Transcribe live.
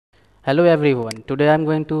Hello everyone, today I am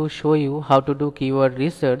going to show you how to do keyword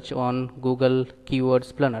research on Google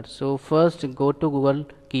Keywords Planner. So first go to Google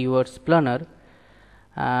Keywords Planner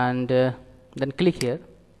and then click here.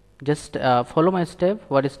 Just follow my step,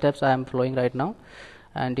 what steps I am following right now,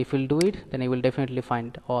 and if you will do it then you will definitely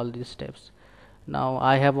find all these steps. Now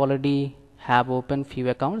I have already opened few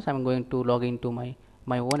accounts. I am going to log into my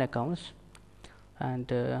own accounts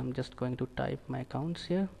and I'm just going to type my accounts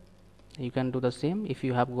here. You can do the same if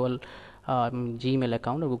you have Google Gmail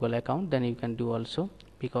account or Google account, then you can do also,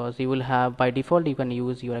 because you will have by default you can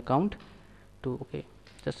use your account to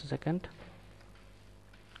just a second.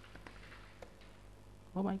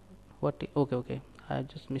 Oh my, what? Okay, I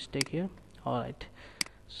just mistake here. Alright,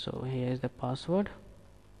 so here is the password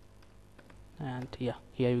and yeah,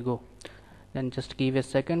 here we go. Then just give a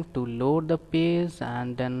second to load the page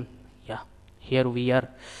and then yeah, here we are.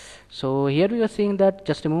 So here we are seeing that,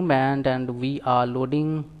 just a moment, and we are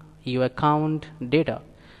loading your account data,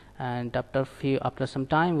 and after some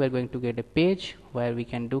time we are going to get a page where we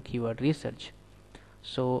can do keyword research.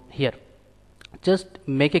 So here just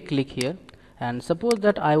make a click here, and suppose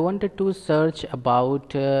that I wanted to search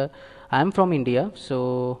about I am from India,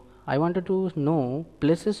 so I wanted to know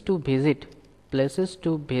places to visit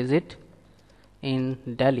in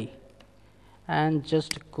Delhi, and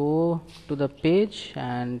just go to the page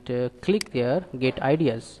and click there, get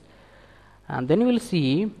ideas, and then you will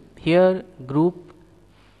see here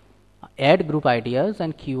add group ideas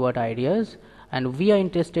and keyword ideas, and we are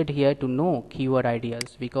interested here to know keyword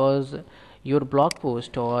ideas, because your blog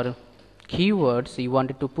post or keywords you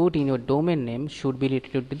wanted to put in your domain name should be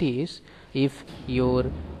related to this. If your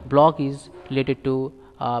blog is related to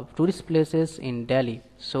tourist places in Delhi,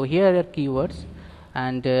 so here are keywords,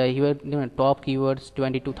 and here top keywords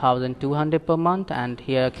 22,200 per month, and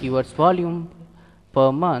here keywords volume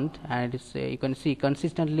per month, and you can see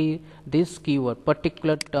consistently this keyword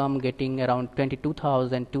particular term getting around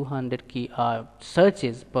 22,200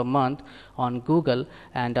 searches per month on Google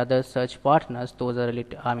and other search partners. Those are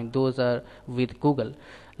related, those are with Google,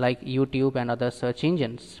 like YouTube and other search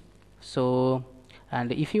engines. So,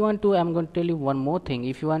 and if you want to, I'm going to tell you one more thing.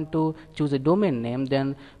 If you want to choose a domain name,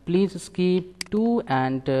 then please skip to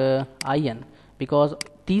and in, because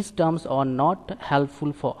these terms are not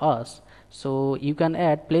helpful for us. So you can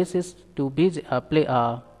add places to visit,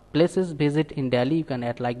 places visit in Delhi, you can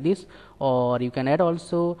add like this, or you can add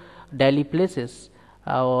also Delhi places,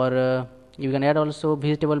 or you can add also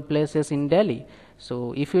visitable places in Delhi.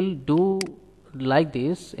 So if you'll do like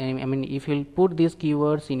this, if you'll put these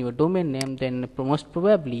keywords in your domain name, then most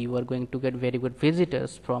probably you are going to get very good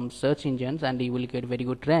visitors from search engines, and you will get very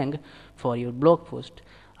good rank for your blog post.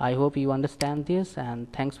 I hope you understand this,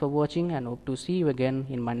 and thanks for watching, and hope to see you again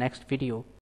in my next video.